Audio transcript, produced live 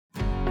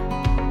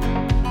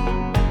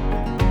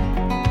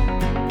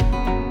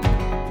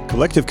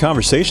Collective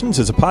Conversations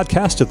is a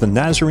podcast of the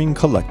Nazarene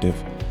Collective.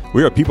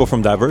 We are people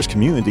from diverse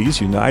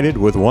communities united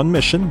with one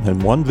mission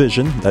and one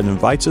vision that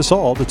invites us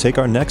all to take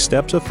our next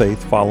steps of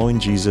faith following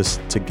Jesus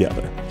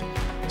together.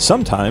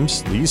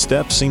 Sometimes these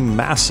steps seem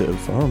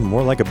massive or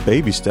more like a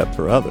baby step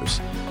for others.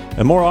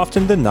 And more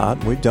often than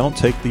not, we don't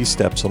take these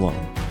steps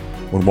alone.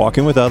 When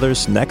walking with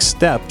others, next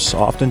steps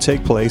often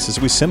take place as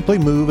we simply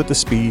move at the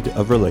speed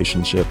of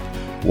relationship,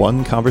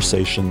 one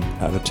conversation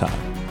at a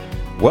time.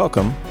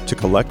 Welcome to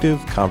Collective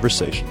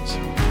Conversations.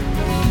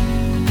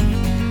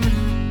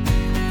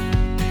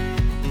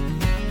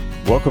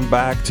 Welcome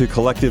back to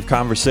Collective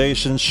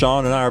Conversations.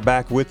 Shawn and I are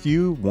back with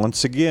you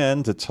once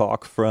again to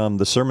talk from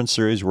the sermon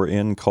series we're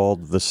in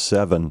called The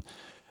Seven.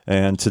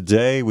 And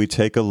today we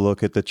take a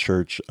look at the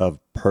church of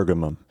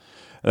Pergamum.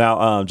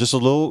 Now, just a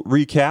little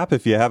recap.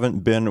 If you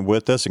haven't been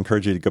with us, I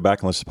encourage you to go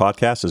back and listen to the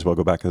podcast as well.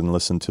 Go back and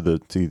listen to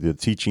the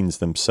teachings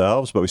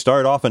themselves. But we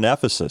started off in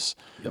Ephesus,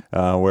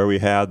 where we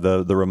had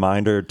the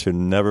reminder to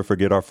never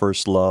forget our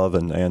first love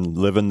and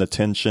live in the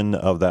tension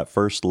of that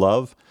first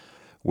love,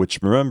 which,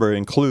 remember,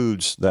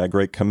 includes that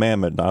great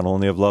commandment, not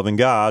only of loving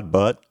God,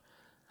 but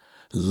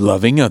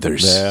loving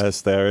others.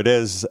 Yes, there it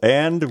is.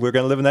 And we're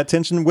going to live in that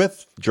tension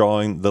with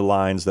drawing the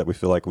lines that we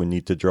feel like we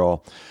need to draw.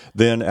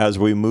 Then as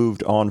we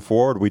moved on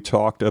forward, we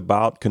talked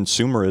about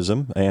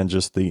consumerism and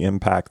just the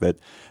impact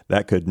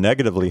that could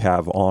negatively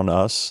have on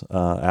us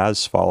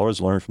as followers,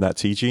 learn from that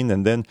teaching.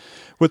 And then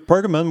with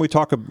Pergamum,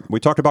 we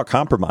talked about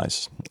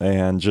compromise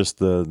and just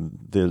the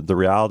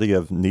reality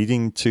of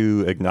needing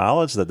to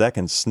acknowledge that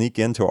can sneak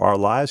into our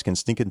lives, can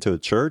sneak into a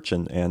church,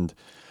 and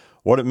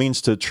what it means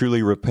to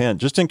truly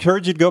repent. Just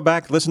encourage you to go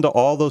back, listen to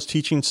all those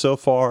teachings so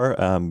far.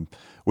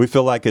 We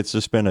feel like it's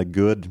just been a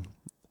good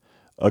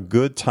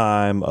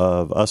time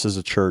of us as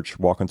a church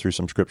walking through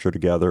some scripture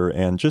together,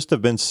 and just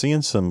have been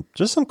seeing some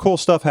cool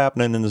stuff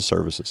happening in the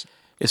services.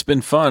 It's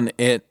been fun.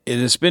 It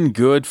has been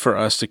good for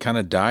us to kind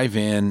of dive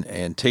in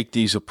and take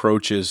these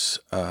approaches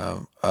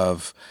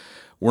of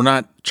we're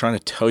not trying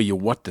to tell you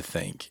what to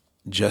think,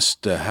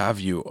 just to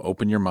have you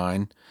open your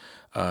mind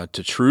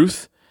to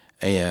truth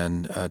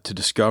and to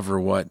discover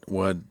what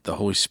the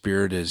Holy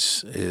Spirit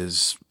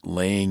is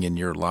laying in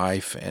your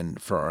life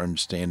and for our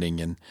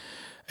understanding.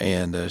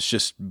 And it's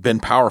just been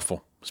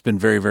powerful. It's been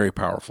very, very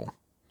powerful.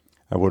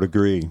 I would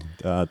agree.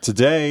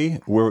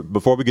 Today,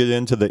 before we get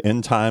into the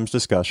end times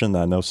discussion,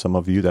 I know some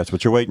of you, that's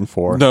what you're waiting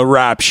for. The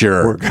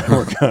rapture.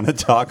 We're going to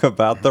talk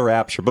about the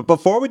rapture. But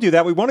before we do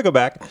that, we want to go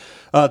back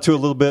to a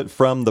little bit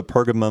from the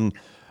Pergamum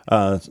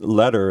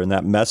letter and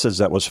that message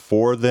that was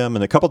for them.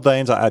 And a couple of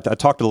things I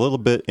talked a little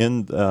bit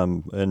in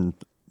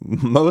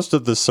most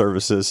of the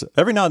services.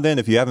 Every now and then,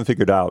 if you haven't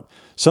figured out,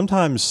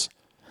 sometimes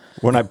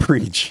when I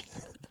preach,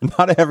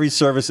 not every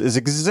service is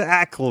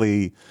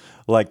exactly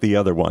like the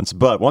other ones.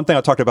 But one thing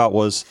I talked about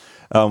was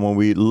when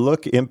we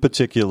look in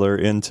particular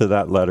into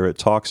that letter, it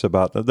talks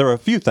about, there are a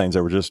few things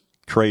that were just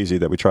crazy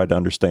that we tried to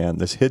understand.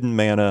 This hidden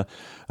manna,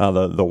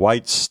 the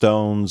white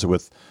stones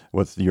with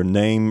your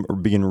name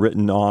being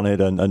written on it,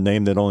 a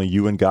name that only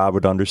you and God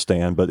would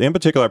understand. But in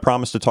particular, I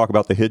promised to talk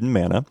about the hidden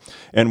manna.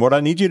 And what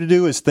I need you to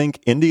do is think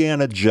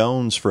Indiana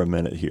Jones for a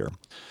minute here.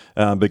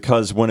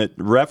 Because when it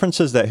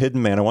references that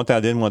hidden manna, one thing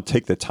I didn't want to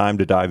take the time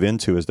to dive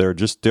into is there are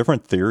just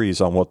different theories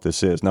on what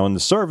this is. Now, in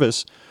the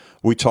service,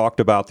 we talked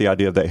about the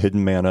idea of that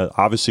hidden manna,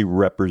 obviously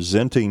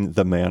representing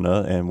the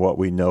manna and what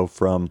we know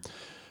from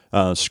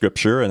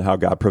Scripture and how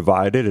God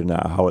provided and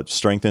how it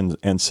strengthened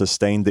and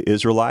sustained the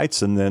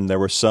Israelites. And then there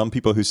were some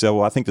people who said,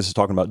 well, I think this is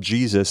talking about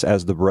Jesus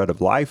as the bread of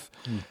life.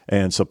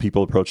 And so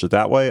people approached it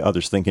that way.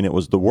 Others thinking it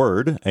was the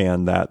Word,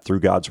 and that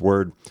through God's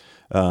Word,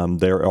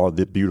 there are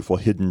the beautiful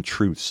hidden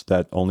truths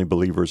that only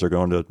believers are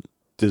going to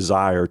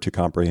desire to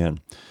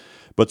comprehend.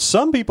 But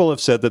some people have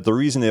said that the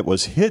reason it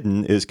was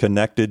hidden is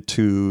connected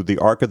to the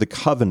Ark of the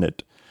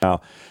Covenant.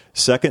 Now,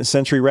 second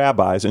century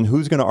rabbis, and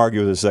who's going to argue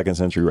with a second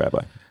century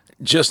rabbi?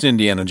 Just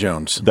Indiana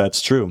Jones.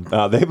 That's true.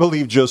 They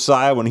believe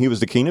Josiah, when he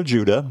was the king of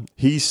Judah,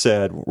 he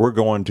said, we're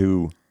going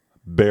to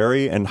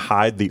bury and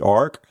hide the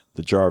ark,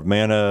 the jar of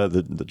manna,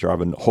 the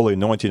jar of holy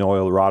anointing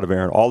oil, the rod of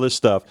Aaron, all this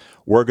stuff.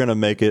 We're going to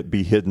make it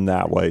be hidden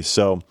that way.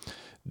 So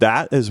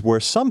that is where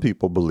some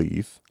people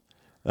believe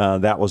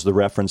that was the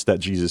reference that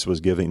Jesus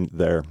was giving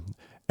there.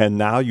 And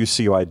now you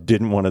see why I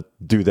didn't want to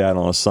do that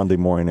on a Sunday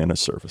morning in a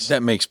service.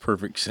 That makes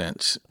perfect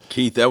sense.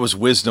 Keith, that was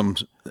wisdom.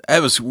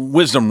 That was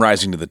wisdom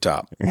rising to the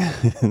top.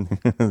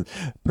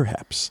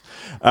 Perhaps.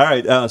 All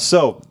right.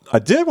 So I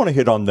did want to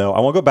hit on, though, I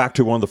want to go back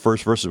to one of the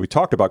first verses we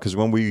talked about, because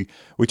when we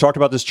talked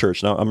about this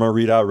church, now I'm going to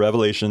read out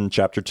Revelation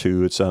chapter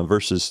 2. It's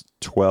verses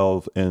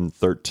 12 and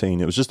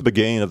 13. It was just the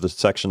beginning of the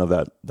section of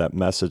that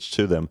message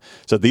to them.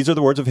 So these are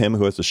the words of him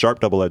who has the sharp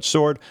double-edged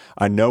sword.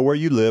 I know where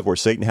you live, where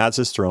Satan has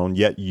his throne,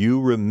 yet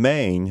you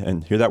remain,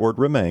 and hear that word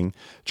remain,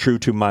 true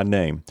to my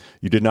name.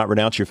 You did not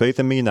renounce your faith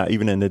in me, not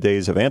even in the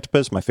days of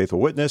Antipas, my faithful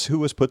witness, who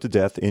was put to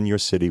death in your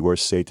city where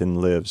Satan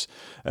lives.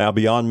 Now,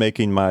 beyond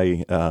making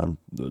my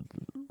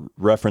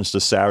reference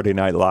to Saturday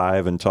Night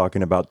Live and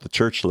talking about the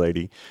church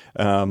lady,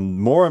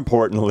 more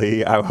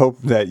importantly, I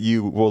hope that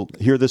you will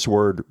hear this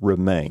word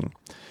remain.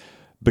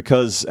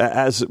 because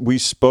as we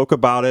spoke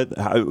about it,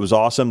 how it was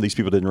awesome. These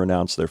people didn't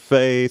renounce their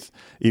faith,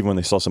 even when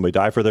they saw somebody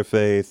die for their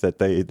faith, that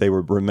they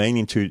were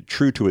remaining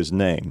true to his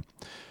name.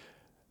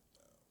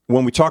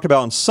 When we talked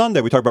about on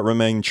Sunday, we talked about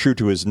remaining true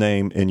to his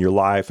name in your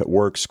life, at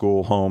work,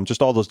 school, home,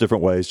 just all those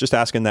different ways, just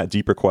asking that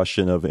deeper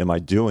question of, am I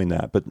doing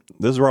that? But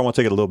this is where I want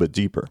to take it a little bit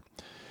deeper.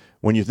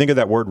 When you think of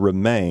that word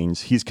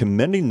remains, he's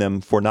commending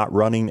them for not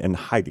running and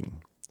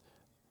hiding.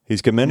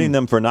 He's commending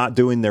them for not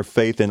doing their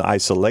faith in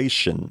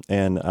isolation.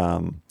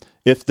 And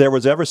if there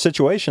was ever a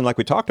situation like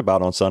we talked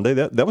about on Sunday,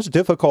 that was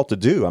difficult to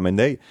do. I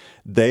mean,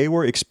 they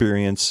were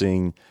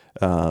experiencing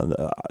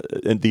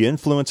the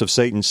influence of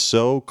Satan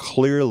so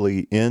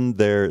clearly in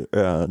their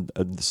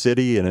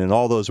city and in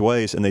all those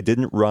ways, and they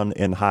didn't run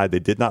and hide. They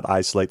did not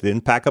isolate. They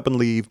didn't pack up and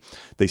leave.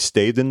 They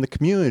stayed in the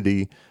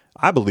community,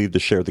 I believe, to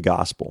share the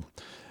gospel.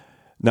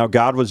 Now,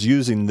 God was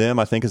using them,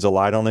 I think, as a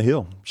light on the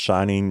hill,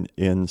 shining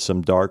in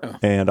some dark.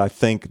 And I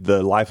think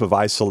the life of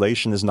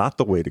isolation is not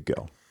the way to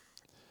go.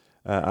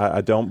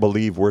 I don't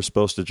believe we're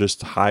supposed to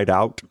just hide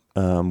out.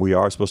 We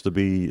are supposed to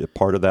be a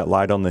part of that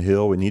light on the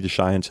hill. We need to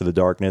shine into the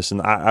darkness.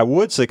 And I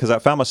would say, because I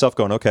found myself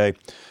going, okay,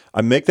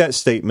 I make that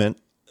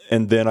statement,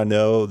 and then I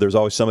know there's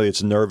always somebody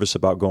that's nervous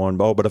about going,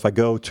 oh, but if I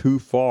go too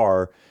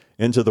far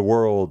into the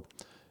world,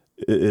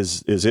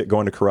 is it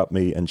going to corrupt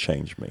me and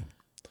change me?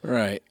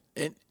 Right.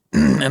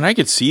 And I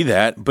could see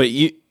that, but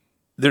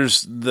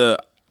there's the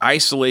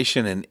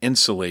isolation and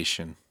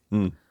insulation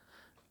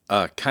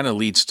kind of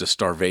leads to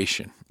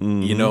starvation.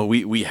 Mm-hmm. You know,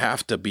 we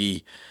have to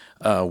be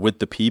with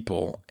the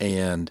people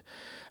and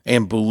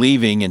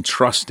believing and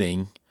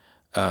trusting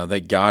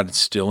that God is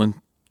still in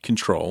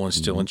control and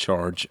still in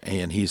charge,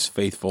 and He's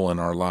faithful in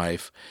our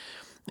life,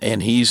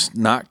 and He's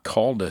not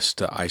called us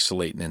to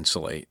isolate and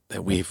insulate.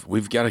 That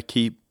we've got to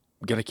keep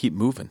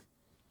moving.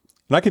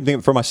 And I can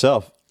think for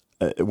myself.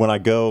 When I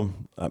go,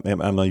 I'm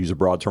going to use a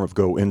broad term of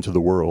go into the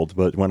world,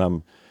 but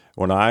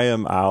when I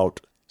am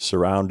out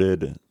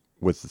surrounded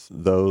with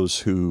those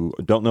who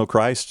don't know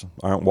Christ,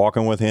 aren't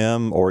walking with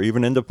Him, or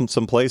even into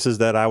some places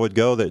that I would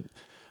go that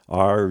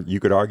are, you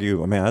could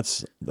argue, man,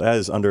 that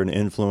is under an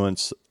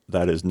influence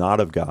that is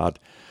not of God.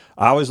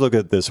 I always look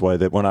at it this way,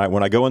 that when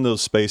I go in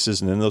those spaces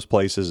and in those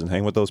places and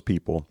hang with those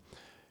people,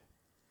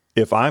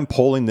 if I'm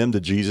pulling them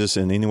to Jesus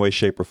in any way,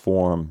 shape, or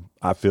form,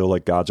 I feel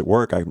like God's at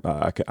work.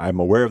 I'm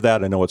aware of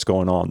that. I know what's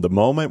going on. The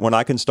moment when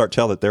I can start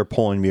tell that they're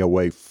pulling me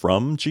away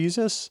from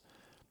Jesus,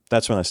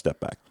 that's when I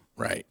step back.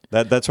 Right.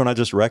 That's when I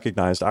just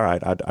recognized, all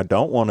right, I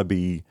don't want to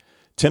be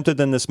tempted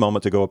in this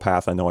moment to go a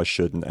path I know I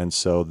shouldn't. And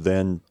so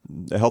then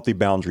the healthy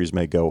boundaries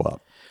may go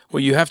up.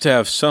 Well, you have to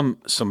have some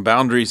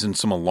boundaries and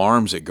some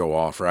alarms that go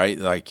off, right?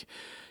 Like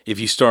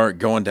if you start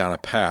going down a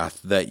path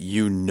that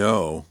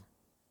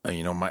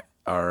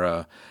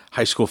our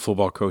high school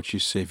football coach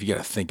used to say, if you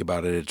got to think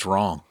about it, it's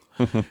wrong.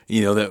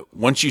 That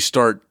once you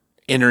start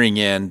entering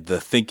in the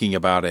thinking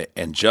about it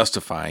and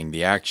justifying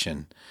the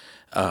action,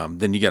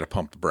 then you got to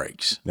pump the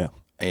brakes. Yeah.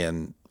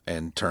 And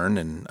turn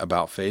and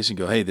about face and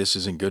go, hey, this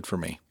isn't good for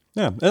me.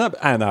 Yeah.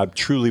 And I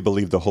truly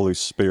believe the Holy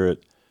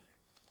Spirit,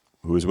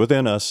 who is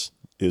within us,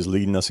 is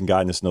leading us and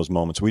guiding us in those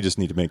moments. We just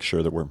need to make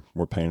sure that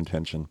we're paying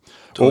attention.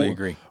 Totally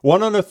agree.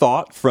 One other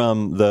thought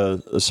from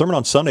the sermon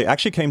on Sunday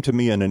actually came to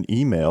me in an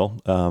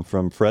email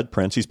from Fred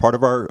Prince. He's part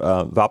of our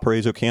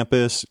Valparaiso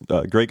campus,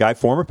 great guy,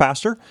 former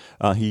pastor.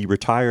 He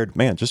retired,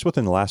 just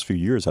within the last few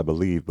years, I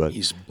believe. But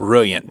he's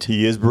brilliant.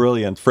 He is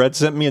brilliant. Fred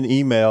sent me an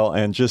email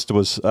and just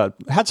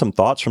had some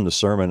thoughts from the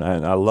sermon,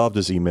 and I loved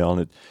his email.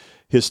 And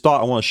his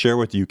thought I want to share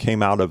with you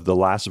came out of the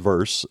last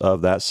verse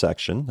of that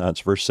section.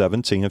 It's verse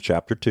 17 of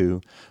chapter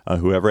 2.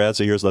 Whoever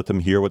has ears, let them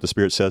hear what the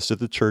Spirit says to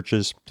the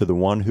churches. To the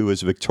one who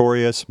is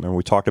victorious, remember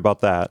we talked about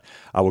that,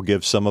 I will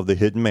give some of the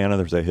hidden manna.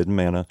 There's a hidden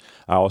manna.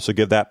 I also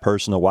give that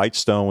person a white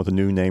stone with a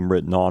new name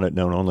written on it,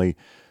 known only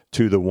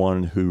to the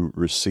one who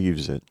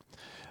receives it.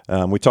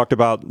 We talked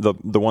about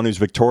the one who's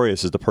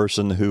victorious is the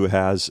person who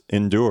has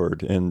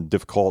endured in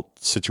difficult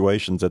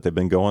situations that they've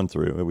been going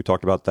through. We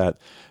talked about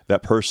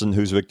that person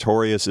who's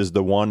victorious is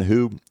the one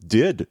who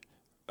did,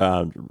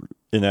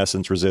 in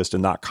essence, resist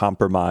and not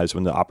compromise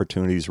when the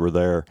opportunities were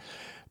there.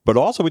 But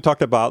also we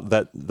talked about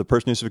that the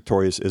person who's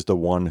victorious is the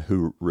one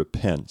who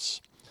repents.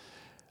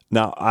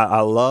 Now,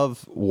 I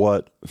love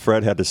what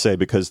Fred had to say,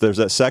 because there's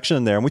that section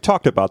in there, and we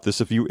talked about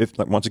this.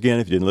 Once again,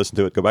 if you didn't listen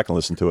to it, go back and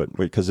listen to it,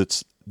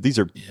 because these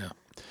are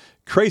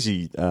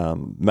crazy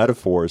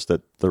metaphors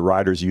that the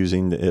writer's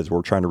using as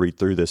we're trying to read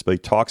through this.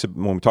 But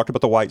when we talked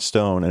about the white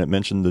stone, and it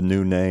mentioned the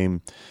new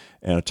name,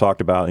 and it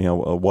talked about,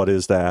 what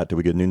is that? Do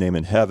we get a new name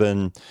in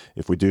heaven?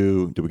 If we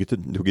do we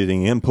get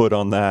any input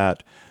on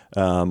that?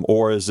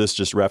 Or is this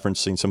just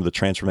referencing some of the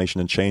transformation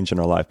and change in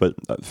our life? But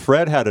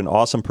Fred had an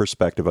awesome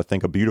perspective, I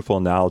think a beautiful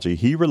analogy.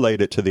 He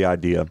related to the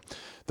idea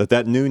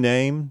that new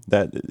name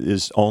that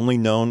is only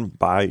known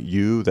by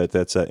you,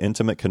 that's an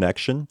intimate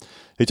connection.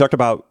 He talked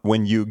about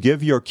when you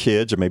give your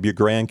kids or maybe your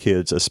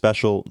grandkids a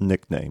special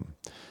nickname,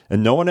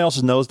 and no one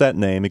else knows that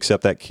name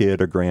except that kid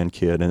or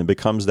grandkid, and it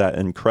becomes that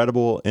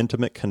incredible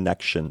intimate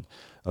connection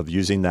of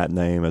using that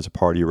name as a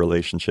part of your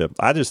relationship.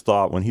 I just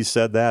thought when he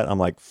said that, I'm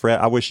like, Fred,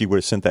 I wish he would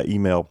have sent that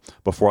email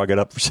before I got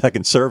up for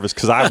second service,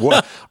 because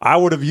I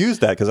would have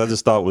used that, because I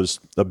just thought it was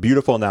a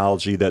beautiful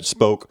analogy that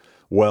spoke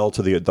well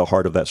to the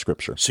heart of that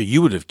scripture. So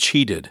you would have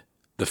cheated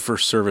the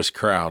first service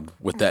crowd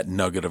with that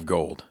nugget of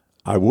gold.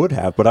 I would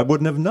have, but I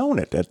wouldn't have known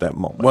it at that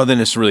moment. Well, then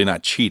it's really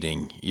not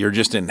cheating. You're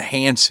just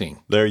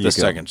enhancing the go.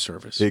 second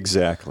service.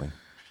 Exactly.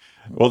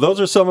 Well, those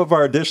are some of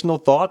our additional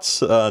thoughts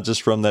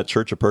just from that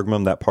Church of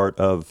Pergamum, that part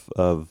of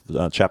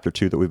chapter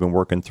 2 that we've been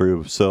working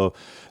through. So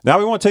now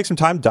we want to take some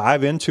time,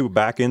 dive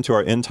back into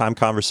our end time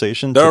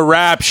conversation. The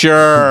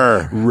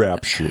rapture.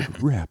 Rapture.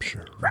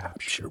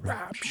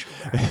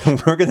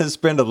 And we're going to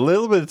spend a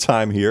little bit of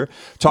time here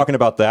talking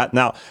about that.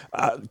 Now,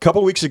 a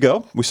couple weeks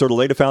ago, we sort of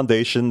laid a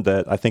foundation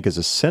that I think is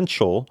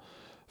essential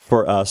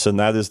for us, and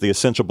that is the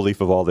essential belief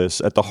of all this.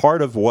 At the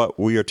heart of what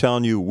we are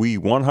telling you, we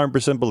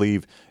 100%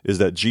 believe, is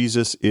that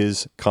Jesus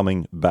is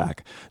coming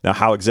back. Now,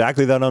 how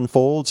exactly that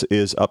unfolds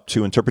is up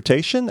to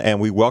interpretation,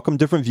 and we welcome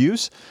different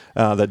views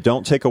that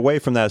don't take away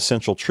from that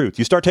essential truth.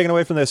 You start taking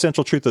away from the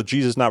essential truth of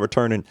Jesus not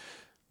returning,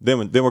 then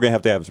we're going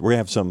to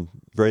have some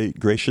very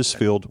gracious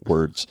filled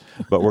words,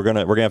 but we're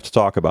gonna have to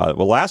talk about it.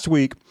 Well, last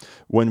week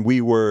when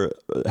we were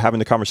having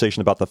the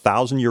conversation about the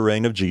 1,000-year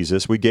reign of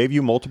Jesus, we gave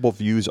you multiple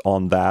views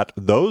on that.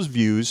 Those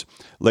views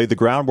laid the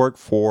groundwork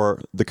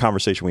for the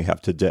conversation we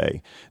have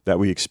today, that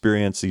we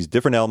experience these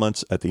different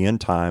elements at the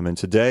end time. And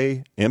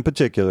today, in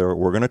particular,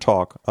 we're going to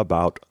talk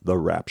about the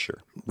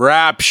rapture.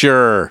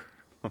 Rapture.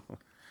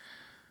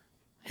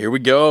 Here we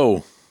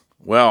go.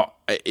 Well,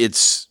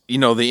 it's,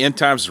 the end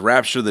times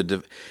rapture,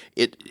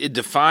 it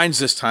defines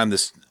this time,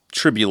 this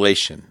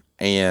tribulation,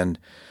 and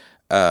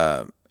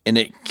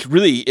it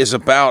really is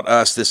about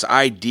us, this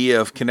idea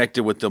of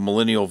connected with the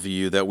millennial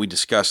view that we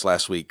discussed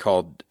last week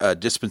called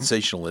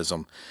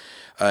dispensationalism.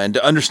 And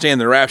to understand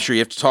the rapture, you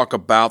have to talk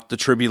about the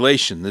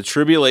tribulation. The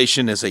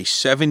tribulation is a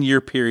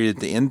 7-year period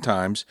at the end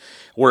times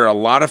where a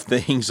lot of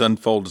things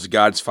unfold as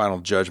God's final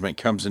judgment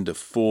comes into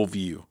full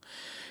view.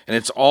 And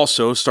it's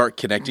also, start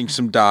connecting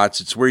some dots,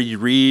 it's where you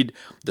read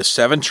the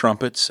 7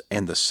 trumpets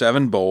and the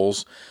 7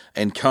 bowls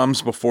and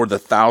comes before the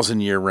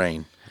 1,000-year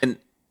reign.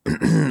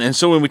 And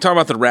so when we talk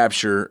about the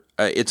rapture,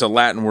 it's a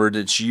Latin word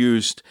that's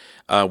used.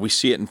 We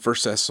see it in 1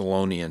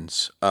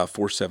 Thessalonians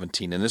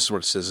 4:17. And this is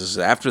what it says, is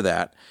after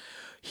that,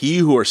 he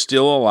who are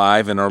still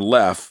alive and are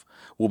left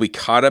will be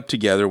caught up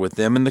together with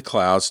them in the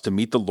clouds to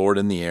meet the Lord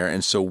in the air.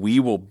 And so we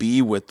will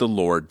be with the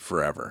Lord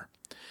forever.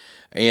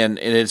 And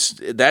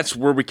that's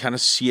where we kind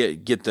of see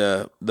it get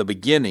the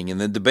beginning.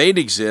 And the debate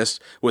exists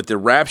with the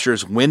rapture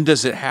is, when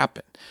does it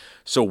happen?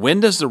 So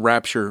when does the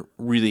rapture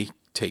really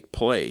take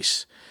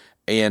place?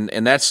 And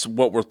that's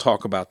what we'll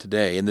talk about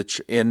today.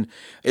 And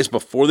is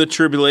before the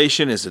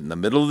tribulation? Is it in the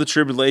middle of the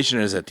tribulation?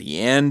 Is it at the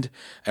end?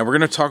 And we're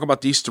going to talk about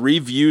these 3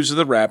 views of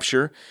the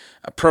rapture,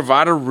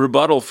 provide a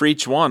rebuttal for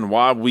each one,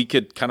 while we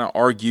could kind of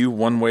argue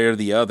one way or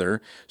the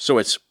other. So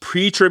it's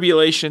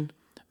pre-tribulation,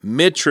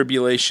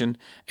 mid-tribulation,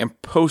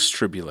 and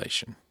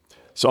post-tribulation.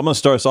 So I'm going to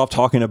start us off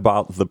talking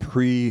about the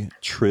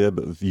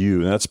pre-trib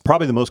view. And that's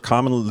probably the most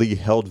commonly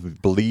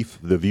held belief,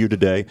 the view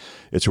today.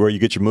 It's where you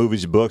get your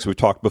movies, books. We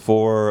talked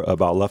before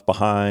about Left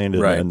Behind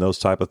and those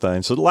type of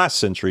things. So the last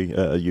century,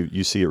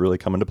 you see it really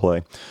come into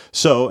play.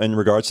 So in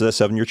regards to that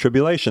 7-year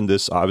tribulation,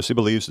 this obviously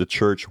believes the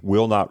church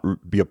will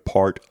not be a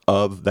part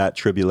of that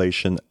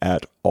tribulation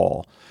at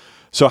all.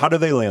 So how do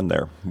they land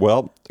there?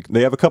 Well,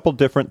 they have a couple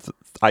different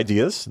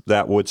ideas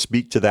that would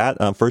speak to that.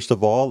 First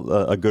of all,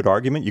 a good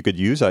argument you could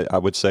use, I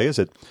would say, is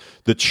that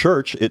the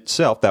church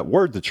itself, that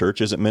word the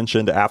church, isn't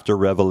mentioned after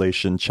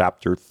Revelation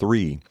chapter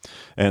 3.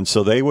 And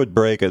so they would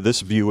this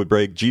view would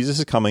break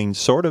Jesus' coming,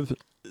 sort of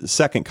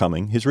second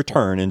coming, his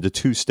return, into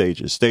 2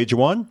 stages. Stage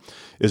 1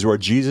 is where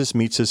Jesus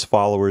meets his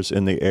followers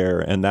in the air.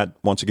 And that,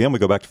 once again, we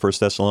go back to 1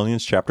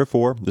 Thessalonians chapter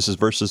 4. This is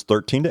verses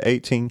 13 to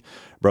 18.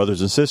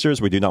 Brothers and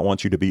sisters, we do not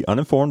want you to be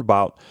uninformed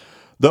about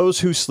those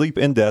who sleep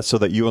in death, so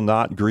that you will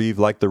not grieve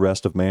like the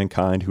rest of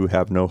mankind who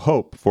have no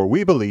hope. For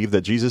we believe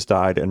that Jesus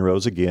died and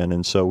rose again,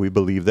 and so we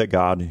believe that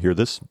God, hear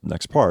this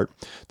next part,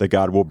 that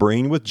God will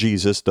bring with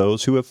Jesus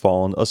those who have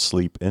fallen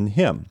asleep in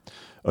him.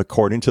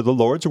 According to the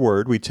Lord's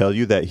word, we tell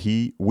you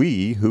that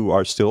we who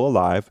are still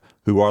alive,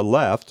 who are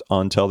left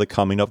until the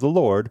coming of the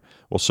Lord,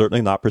 will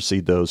certainly not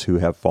precede those who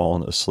have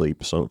fallen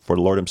asleep. So for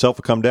the Lord himself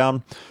will come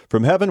down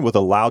from heaven with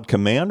a loud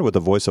command, with the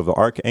voice of the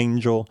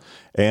archangel,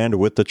 and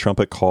with the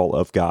trumpet call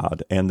of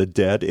God. And the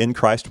dead in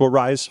Christ will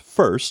rise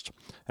first.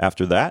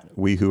 After that,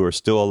 we who are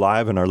still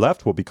alive and are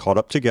left will be caught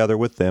up together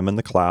with them in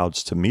the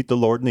clouds to meet the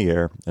Lord in the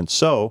air. And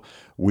so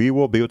we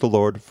will be with the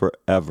Lord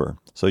forever.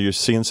 So you're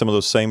seeing some of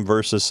those same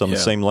verses, some of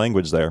the same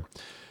language there.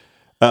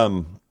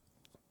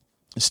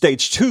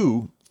 Stage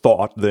 2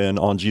 thought then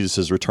on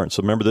Jesus' return.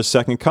 So remember the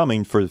second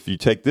coming, if you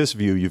take this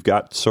view, you've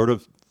got sort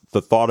of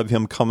the thought of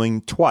him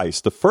coming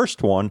twice. The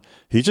first one,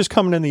 he's just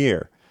coming in the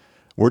air.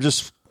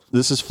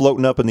 This is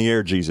floating up in the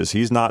air, Jesus.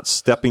 He's not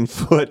stepping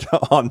foot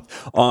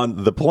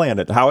on the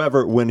planet.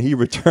 However, when he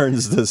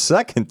returns the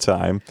second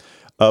time,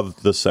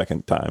 of the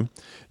second time,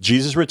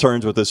 Jesus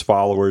returns with his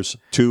followers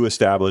to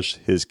establish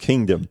his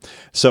kingdom.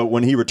 So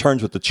when he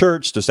returns with the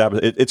church to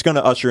establish, it's going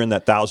to usher in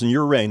that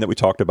 1,000-year reign that we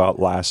talked about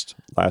last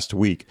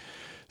week.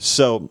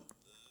 So,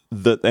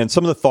 and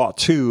some of the thought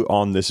too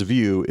on this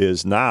view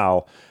is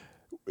now,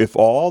 if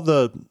all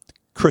the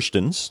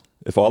Christians,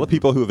 if all the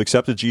people who have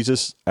accepted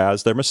Jesus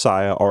as their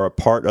Messiah are a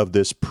part of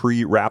this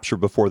pre-rapture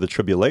before the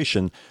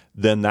tribulation,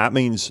 then that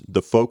means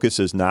the focus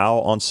is now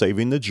on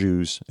saving the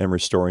Jews and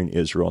restoring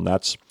Israel. And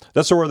that's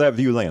where that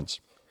view lands.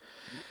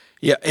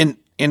 Yeah,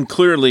 and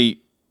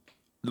clearly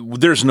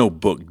there's no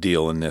book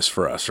deal in this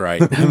for us,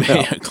 right? I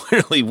mean,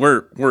 clearly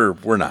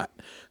we're not.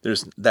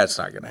 That's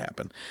not going to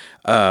happen.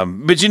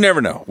 But you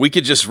never know. We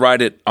could just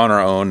write it on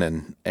our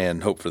own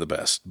and hope for the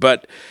best.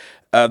 But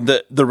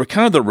the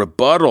kind of the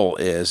rebuttal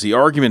is the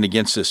argument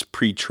against this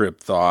pre-trib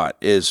thought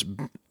is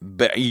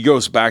it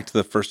goes back to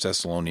the 1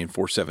 Thessalonians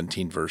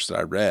 4:17 verse that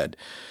I read.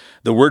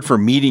 The word for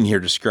meeting here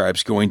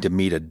describes going to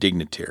meet a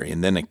dignitary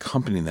and then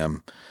accompanying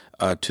them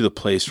to the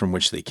place from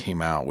which they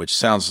came out, which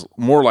sounds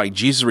more like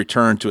Jesus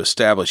returned to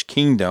establish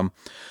kingdom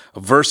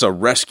versus a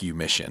rescue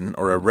mission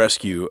or a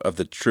rescue of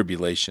the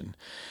tribulation.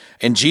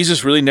 And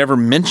Jesus really never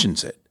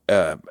mentions it.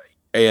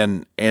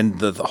 And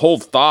the whole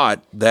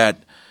thought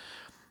that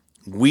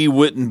we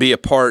wouldn't be a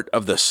part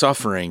of the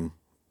suffering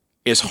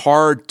is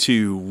hard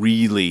to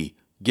really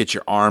get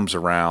your arms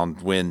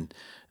around when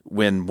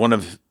one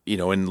of,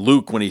 in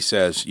Luke, when he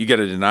says, you got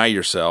to deny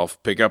yourself,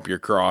 pick up your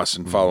cross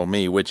and follow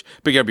me, which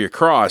pick up your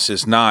cross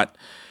is not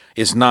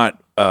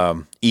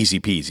easy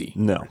peasy.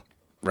 No.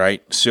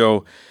 Right.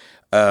 So,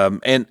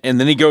 and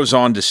then he goes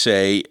on to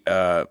say,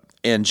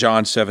 in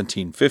John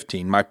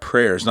 17:15, my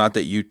prayer is not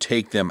that you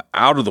take them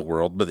out of the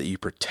world, but that you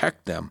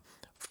protect them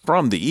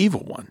from the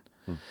evil one.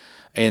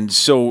 And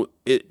so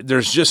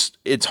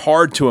it's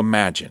hard to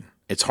imagine.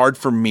 It's hard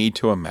for me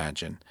to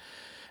imagine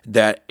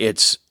that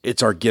it's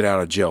our get out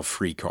of jail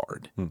free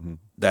card. Mm-hmm.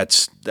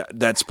 That's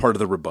part of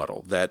the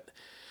rebuttal. That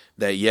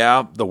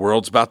yeah, the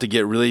world's about to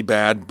get really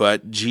bad,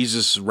 but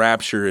Jesus'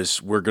 rapture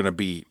is we're going to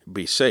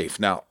be safe.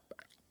 Now,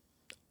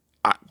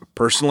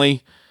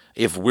 personally,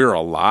 if we're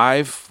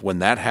alive when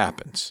that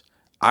happens,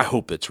 I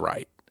hope it's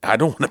right. I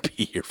don't want to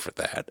be here for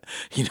that.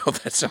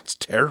 That sounds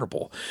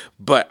terrible,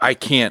 but I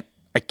can't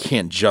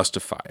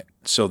justify it.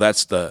 So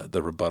that's the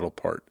rebuttal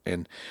part.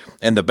 And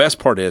the best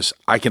part is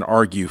I can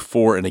argue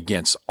for and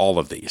against all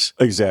of these.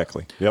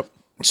 Exactly. Yep.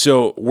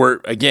 So we're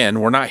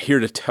not here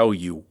to tell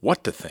you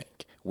what to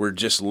think. We're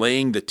just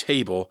laying the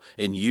table,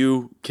 and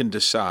you can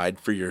decide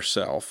for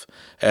yourself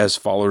as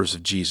followers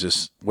of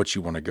Jesus what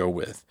you want to go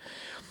with.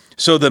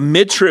 So the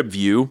mid-trib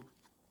view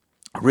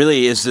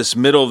really is this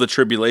middle of the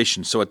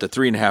tribulation. So at the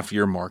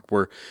 3.5-year mark,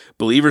 where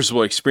believers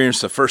will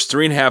experience the first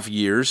 3.5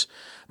 years.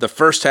 The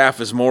first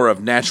half is more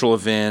of natural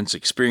events,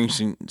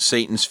 experiencing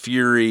Satan's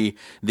fury,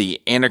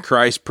 the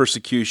Antichrist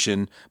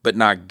persecution, but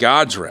not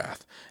God's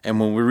wrath. And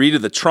when we read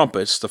of the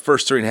trumpets, the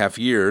first 3.5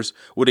 years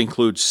would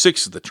include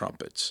 6 of the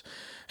trumpets.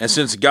 And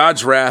since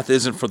God's wrath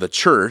isn't for the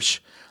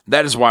church,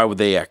 that is why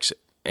they exit.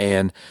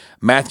 And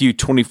Matthew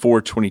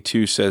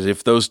 24:22 says,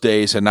 if those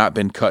days had not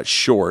been cut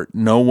short,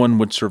 no one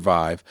would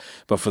survive,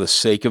 but for the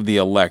sake of the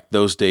elect,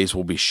 those days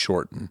will be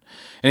shortened.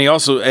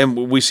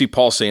 And we see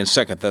Paul say in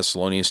 2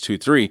 Thessalonians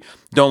 2:3,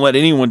 don't let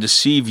anyone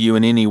deceive you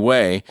in any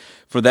way,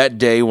 for that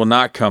day will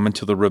not come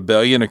until the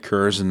rebellion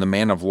occurs and the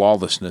man of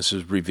lawlessness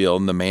is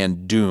revealed and the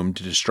man doomed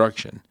to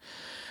destruction.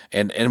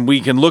 And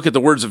we can look at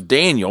the words of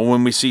Daniel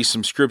when we see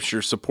some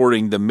scripture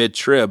supporting the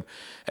mid-trib.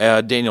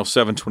 Daniel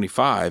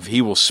 7:25, he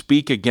will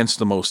speak against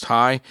the Most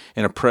High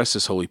and oppress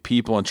his holy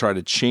people and try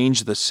to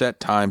change the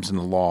set times and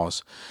the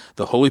laws.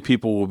 The holy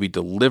people will be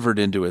delivered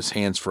into his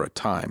hands for a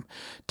time,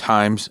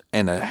 times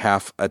and a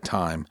half a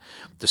time.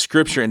 The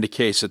scripture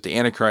indicates that the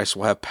Antichrist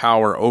will have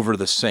power over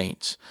the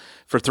saints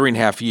for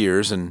 3.5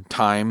 years, and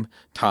time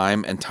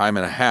and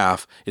a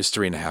half is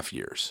 3.5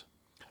 years.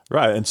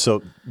 Right, and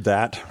so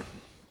that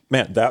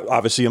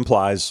obviously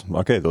implies,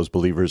 okay, those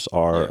believers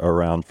are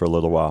around for a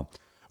little while.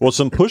 Well,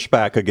 some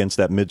pushback against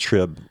that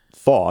mid-trib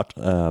thought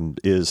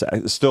is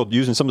still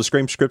using some of the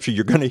same scripture.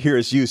 You're going to hear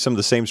us use some of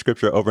the same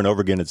scripture over and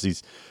over again as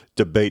these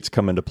debates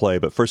come into play.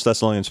 But 1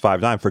 Thessalonians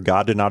 5:9, for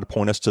God did not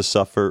appoint us to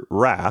suffer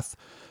wrath,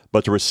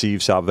 but to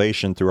receive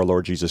salvation through our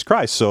Lord Jesus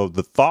Christ. So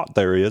the thought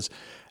there is,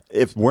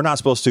 if we're not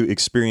supposed to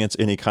experience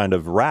any kind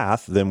of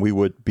wrath, then we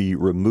would be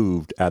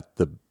removed at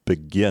the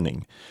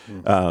beginning.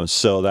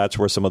 So that's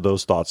where some of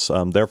those thoughts,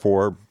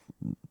 therefore,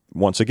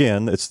 once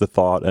again, it's the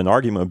thought, an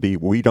argument would be,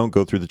 we don't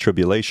go through the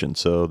tribulation,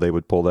 so they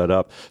would pull that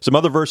up. Some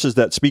other verses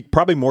that speak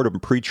probably more to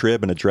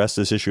pre-trib and address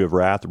this issue of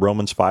wrath,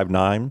 Romans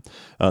 5:9,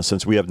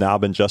 since we have now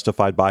been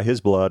justified by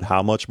his blood,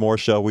 how much more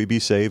shall we be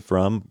saved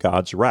from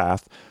God's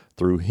wrath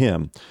through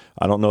him?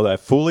 I don't know that I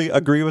fully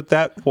agree with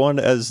that one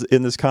as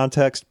in this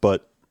context,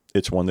 but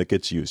it's one that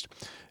gets used.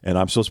 And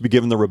I'm supposed to be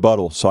given the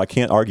rebuttal, so I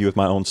can't argue with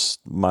my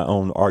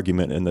own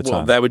argument in the time.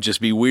 Well, that would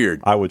just be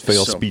weird. I would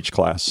fail speech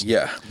class.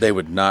 Yeah, they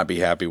would not be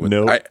happy with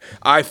nope. it.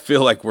 I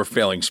feel like we're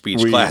failing speech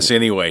class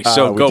anyway,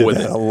 so go with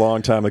it. A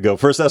long time ago.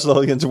 1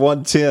 Thessalonians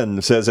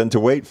 1:10 says, and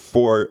to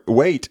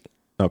wait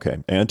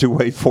Okay, and to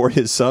wait for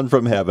his Son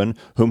from heaven,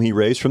 whom he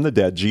raised from the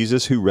dead,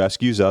 Jesus, who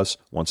rescues us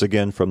once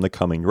again from the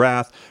coming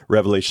wrath.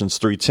 Revelations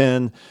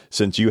 3:10,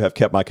 since you have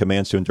kept my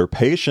commands to endure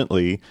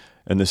patiently,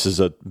 and this is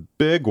a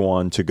big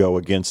one to go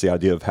against the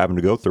idea of having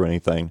to go through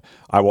anything,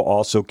 I will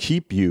also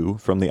keep you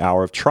from the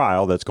hour of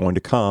trial that's going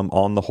to come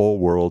on the whole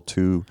world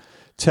to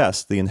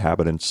test the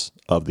inhabitants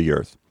of the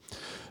earth.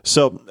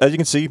 So, as you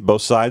can see,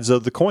 both sides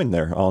of the coin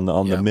there on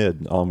the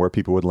mid, on where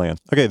people would land.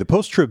 Okay, the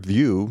post-trib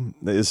view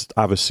is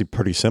obviously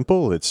pretty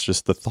simple. It's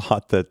just the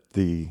thought that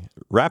the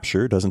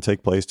rapture doesn't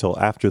take place till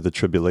after the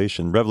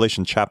tribulation.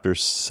 Revelation chapter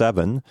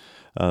 7,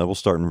 we'll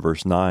start in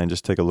verse 9.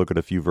 Just take a look at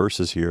a few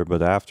verses here.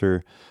 But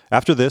after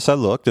this I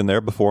looked, and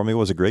there before me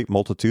was a great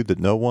multitude that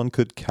no one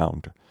could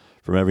count,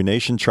 from every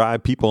nation,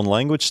 tribe, people, and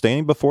language,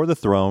 standing before the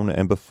throne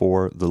and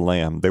before the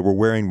Lamb. They were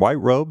wearing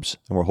white robes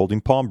and were holding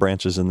palm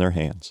branches in their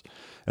hands.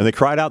 And they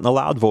cried out in a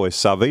loud voice,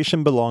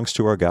 "Salvation belongs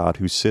to our God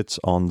who sits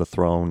on the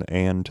throne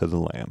and to the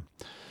Lamb."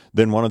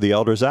 Then one of the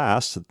elders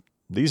asked,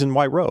 "These in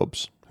white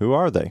robes, who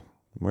are they?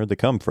 Where did they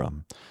come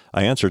from?"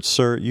 I answered,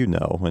 "Sir, you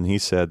know." And he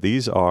said,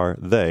 "These are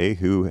they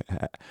who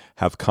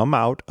have come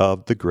out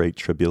of the great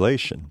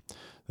tribulation.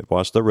 They've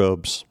washed their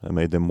robes and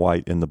made them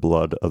white in the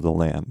blood of the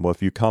Lamb." Well,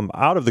 if you come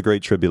out of the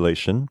great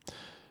tribulation,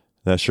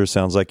 that sure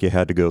sounds like you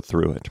had to go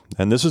through it.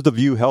 And this is the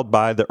view held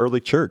by the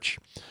early church.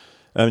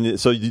 I mean,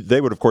 so they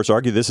would, of course,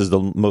 argue this is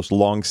the most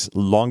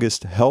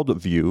longest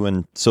held view.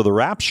 And so the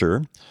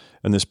rapture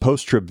and this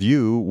post-trib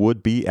view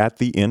would be at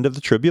the end of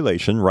the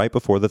tribulation, right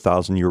before the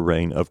 1,000-year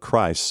reign of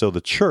Christ. So the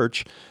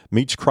church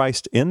meets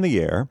Christ in the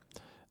air,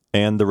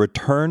 and the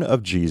return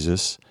of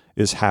Jesus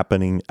is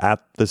happening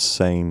at the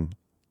same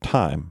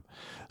time.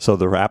 So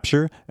the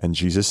rapture and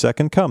Jesus'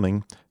 second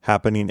coming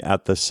happening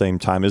at the same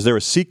time. Is there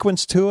a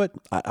sequence to it?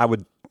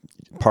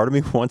 Part of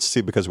me wants to see,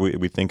 because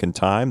we think in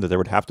time, that there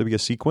would have to be a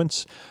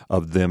sequence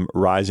of them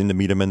rising to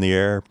meet him in the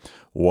air,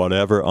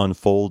 whatever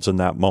unfolds in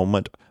that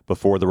moment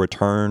before the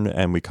return,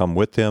 and we come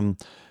with him.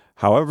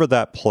 However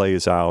that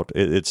plays out,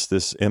 it's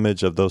this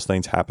image of those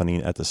things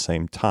happening at the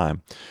same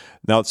time.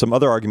 Now, some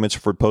other arguments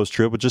for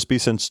post-trib would just be,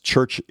 since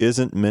church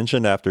isn't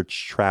mentioned after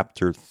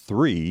chapter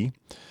 3,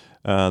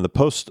 the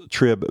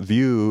post-trib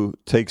view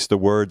takes the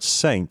word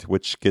saint,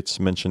 which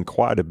gets mentioned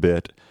quite a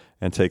bit,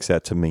 and takes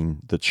that to mean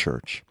the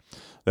church.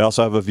 They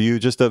also have a view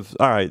just of,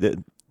 all right,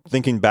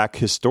 thinking back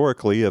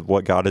historically of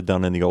what God had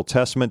done in the Old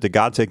Testament. Did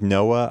God take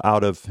Noah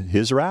out of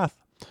his wrath,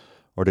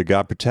 or did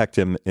God protect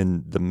him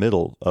in the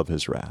middle of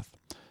his wrath?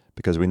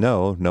 Because we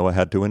know Noah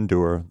had to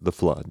endure the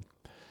flood.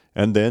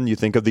 And then you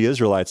think of the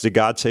Israelites. Did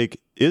God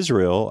take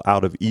Israel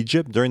out of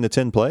Egypt during the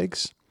 10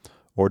 plagues,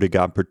 or did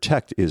God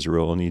protect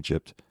Israel in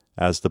Egypt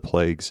as the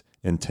plagues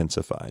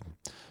intensified?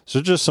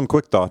 So just some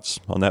quick thoughts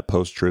on that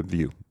post-trib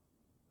view.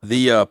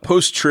 The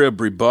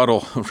post-trib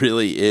rebuttal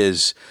really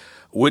is,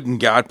 wouldn't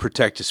God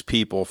protect his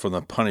people from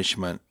the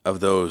punishment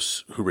of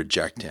those who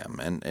reject him?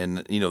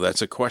 And you know,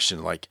 that's a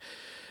question, like,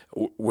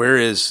 where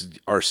is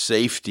our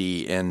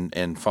safety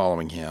in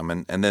following him?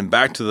 And then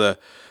back to the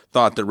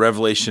thought that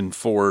Revelation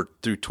 4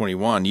 through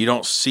 21, you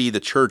don't see the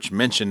church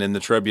mentioned in the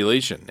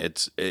tribulation.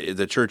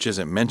 The church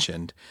isn't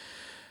mentioned.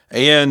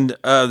 And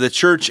the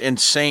church and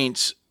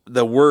saints,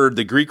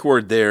 the Greek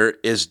word there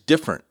is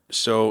different.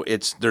 So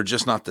they're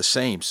just not the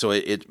same. So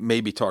it may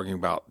be talking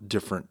about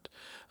different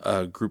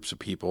groups of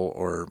people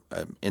or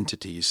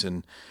entities.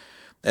 And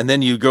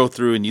then you go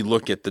through and you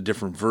look at the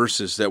different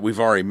verses that we've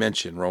already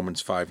mentioned,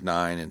 Romans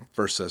 5:9 and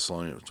 1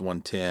 Thessalonians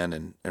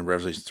 1:10 and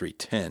Revelation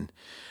 3:10.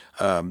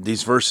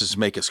 These verses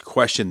make us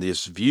question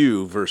this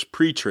view versus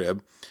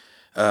pre-trib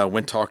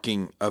when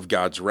talking of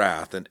God's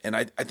wrath. And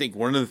I think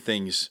one of the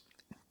things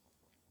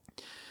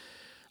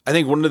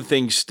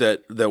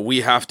that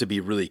we have to be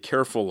really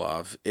careful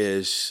of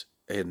is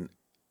that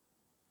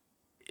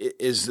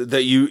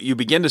you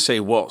begin to say,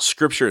 well,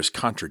 Scripture is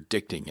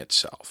contradicting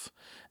itself,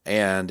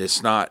 and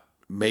it's not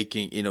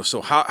making,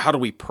 so how do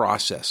we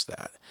process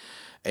that?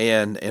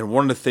 And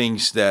one of the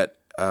things that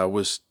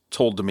was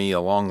told to me a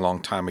long,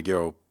 long time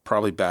ago,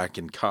 probably back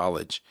in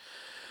college,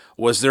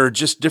 was there are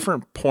just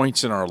different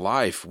points in our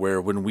life where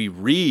when we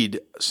read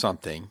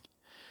something,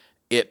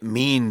 it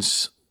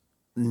means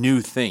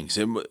new things.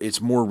 It's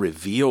more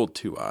revealed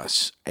to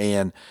us.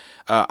 And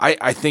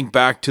I think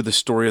back to the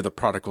story of the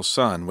prodigal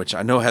son, which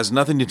I know has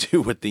nothing to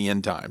do with the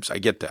end times. I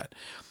get that.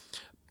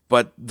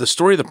 But the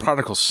story of the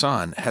prodigal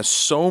son has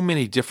so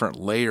many different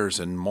layers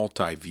and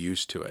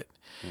multi-views to it.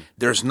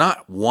 There's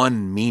not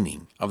one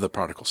meaning of the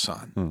prodigal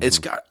son. Mm-hmm. It's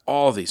got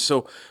all these.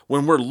 So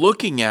when we're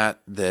looking at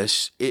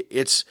this,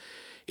 it's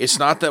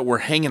not that we're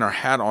hanging our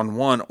hat on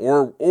one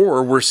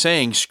or we're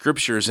saying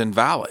Scripture is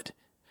invalid.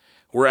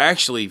 We're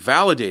actually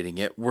validating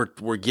it.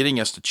 We're getting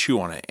us to chew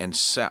on it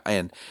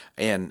and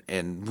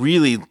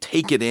really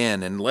take it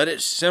in and let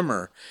it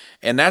simmer.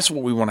 And that's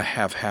what we want to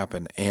have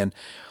happen. And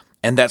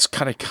that's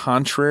kind of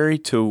contrary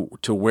to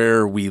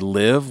where we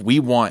live.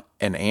 We want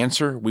an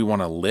answer. We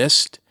want a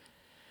list.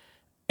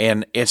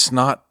 And it's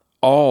not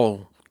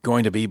all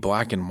going to be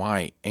black and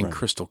white and right.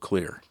 Crystal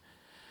clear.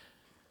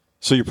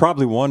 So you're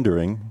probably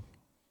wondering,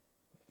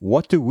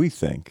 what do we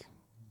think?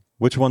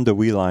 Which one do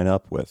we line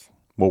up with?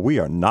 Well, we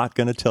are not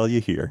going to tell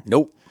you here.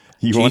 Nope.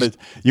 You want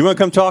to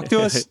come talk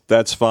to us?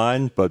 That's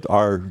fine. But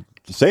our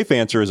safe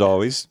answer is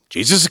always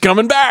Jesus is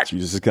coming back.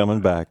 Jesus is coming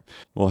back.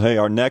 Well, hey,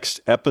 our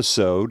next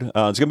episode, it's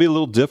going to be a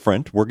little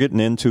different. We're getting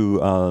into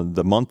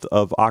the month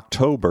of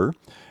October.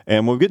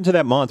 And when we get into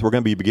that month, we're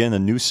going to be beginning a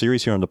new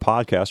series here on the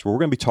podcast where we're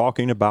going to be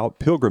talking about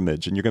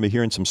pilgrimage. And you're going to be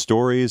hearing some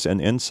stories and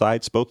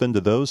insights both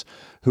into those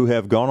who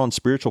have gone on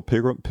spiritual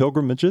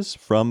pilgrimages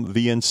from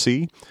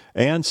VNC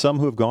and some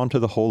who have gone to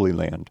the Holy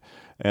Land.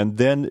 And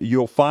then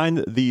you'll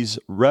find these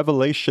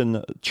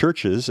Revelation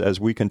churches, as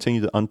we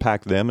continue to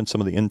unpack them and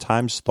some of the end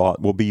times thought,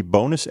 will be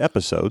bonus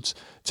episodes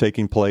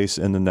taking place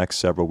in the next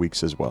several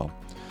weeks as well.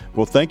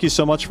 Well, thank you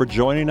so much for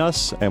joining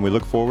us, and we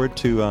look forward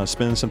to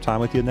spending some time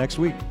with you next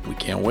week. We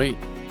can't wait.